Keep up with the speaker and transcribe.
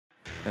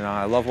You know,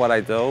 I love what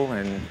I do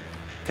and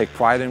take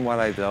pride in what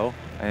I do.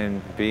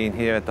 And being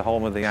here at the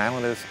home of the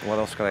Islanders, what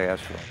else could I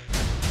ask for?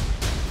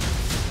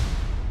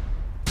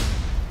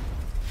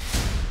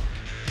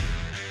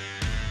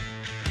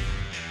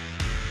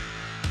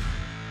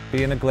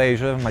 Being a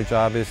glazier, my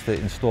job is to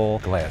install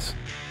glass.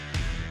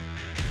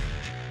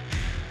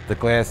 The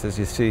glass, as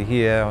you see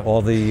here,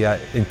 all the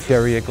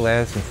interior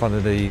glass in front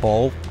of the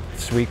bowl,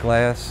 suite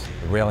glass,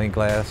 railing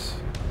glass,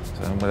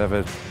 so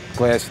whatever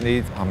glass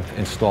needs, I'm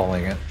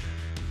installing it.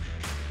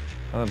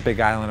 I'm a big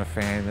Islander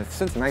fan.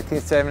 Since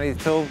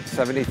 1972,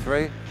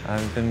 73,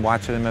 I've been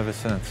watching them ever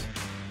since.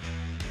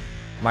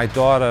 My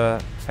daughter,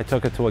 I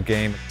took her to a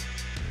game.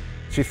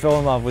 She fell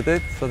in love with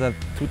it, so then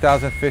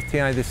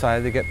 2015 I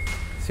decided to get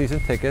season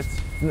tickets.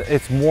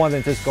 It's more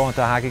than just going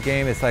to a hockey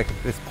game, it's like,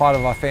 it's part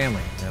of our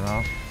family, you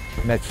know?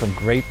 Met some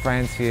great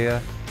friends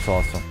here, it's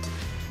awesome.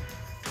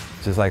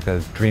 It's just like a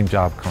dream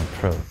job come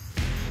true.